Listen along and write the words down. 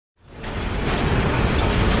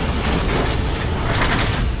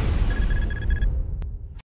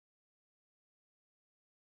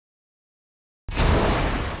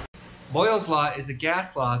Boyle's law is a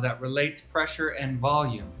gas law that relates pressure and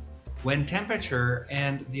volume. When temperature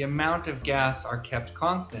and the amount of gas are kept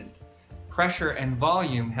constant, pressure and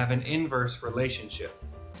volume have an inverse relationship.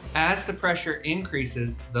 As the pressure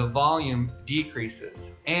increases, the volume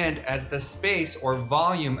decreases, and as the space or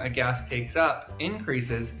volume a gas takes up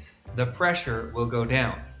increases, the pressure will go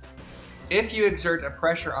down. If you exert a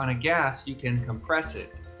pressure on a gas, you can compress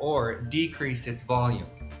it or decrease its volume.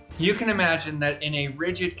 You can imagine that in a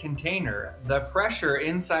rigid container, the pressure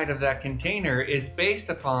inside of that container is based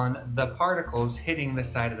upon the particles hitting the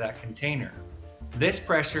side of that container. This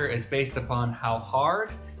pressure is based upon how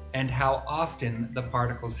hard and how often the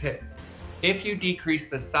particles hit. If you decrease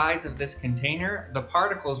the size of this container, the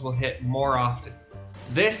particles will hit more often.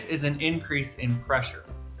 This is an increase in pressure.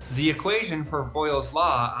 The equation for Boyle's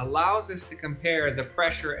law allows us to compare the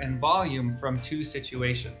pressure and volume from two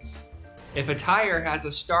situations. If a tire has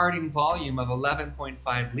a starting volume of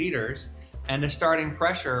 11.5 liters and a starting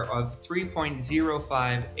pressure of 3.05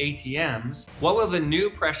 atms, what will the new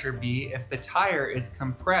pressure be if the tire is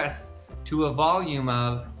compressed to a volume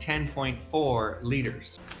of 10.4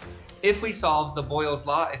 liters? If we solve the Boyle's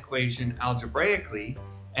law equation algebraically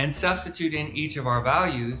and substitute in each of our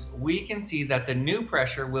values, we can see that the new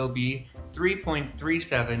pressure will be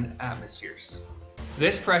 3.37 atmospheres.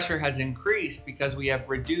 This pressure has increased because we have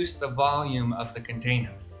reduced the volume of the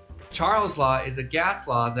container. Charles' law is a gas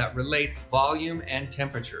law that relates volume and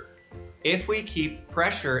temperature. If we keep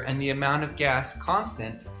pressure and the amount of gas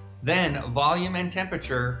constant, then volume and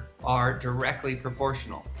temperature are directly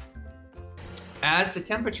proportional. As the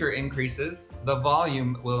temperature increases, the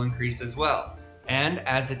volume will increase as well. And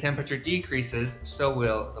as the temperature decreases, so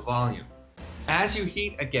will the volume. As you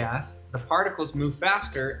heat a gas, the particles move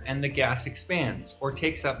faster and the gas expands or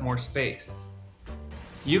takes up more space.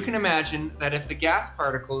 You can imagine that if the gas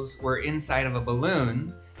particles were inside of a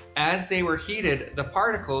balloon, as they were heated, the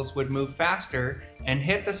particles would move faster and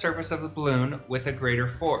hit the surface of the balloon with a greater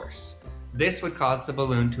force. This would cause the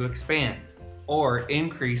balloon to expand or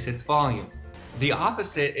increase its volume. The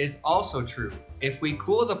opposite is also true. If we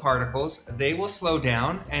cool the particles, they will slow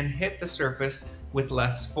down and hit the surface with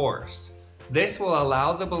less force. This will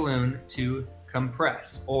allow the balloon to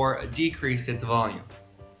compress or decrease its volume.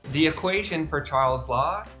 The equation for Charles'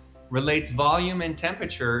 law relates volume and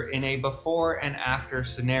temperature in a before and after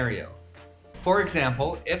scenario. For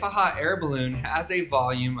example, if a hot air balloon has a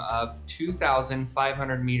volume of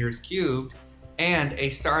 2,500 meters cubed and a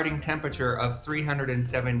starting temperature of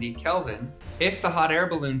 370 Kelvin, if the hot air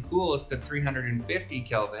balloon cools to 350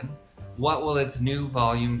 Kelvin, what will its new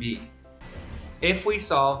volume be? If we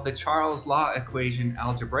solve the Charles' law equation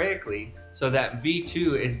algebraically so that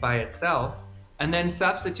V2 is by itself, and then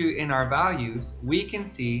substitute in our values, we can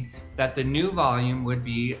see that the new volume would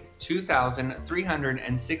be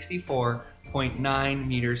 2,364.9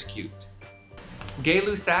 meters cubed.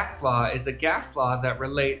 Gay-Lussac's law is a gas law that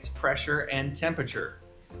relates pressure and temperature.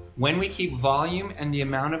 When we keep volume and the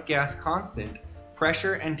amount of gas constant,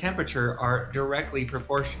 pressure and temperature are directly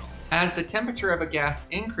proportional. As the temperature of a gas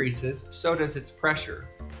increases, so does its pressure.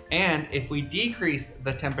 And if we decrease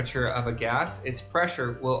the temperature of a gas, its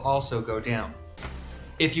pressure will also go down.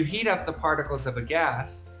 If you heat up the particles of a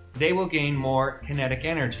gas, they will gain more kinetic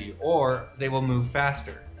energy, or they will move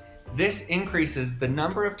faster. This increases the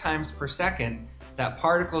number of times per second that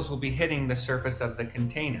particles will be hitting the surface of the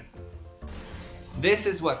container. This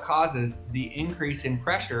is what causes the increase in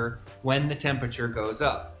pressure when the temperature goes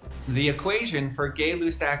up. The equation for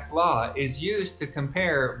Gay-Lussac's law is used to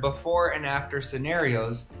compare before and after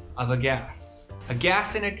scenarios of a gas. A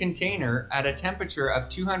gas in a container at a temperature of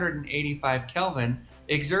 285 Kelvin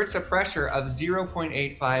exerts a pressure of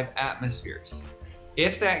 0.85 atmospheres.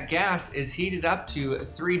 If that gas is heated up to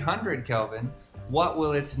 300 Kelvin, what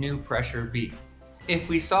will its new pressure be? If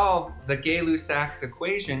we solve the Gay-Lussac's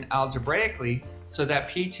equation algebraically so that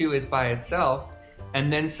P2 is by itself,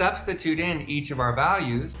 and then substitute in each of our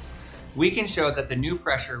values, we can show that the new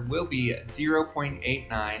pressure will be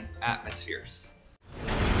 0.89 atmospheres.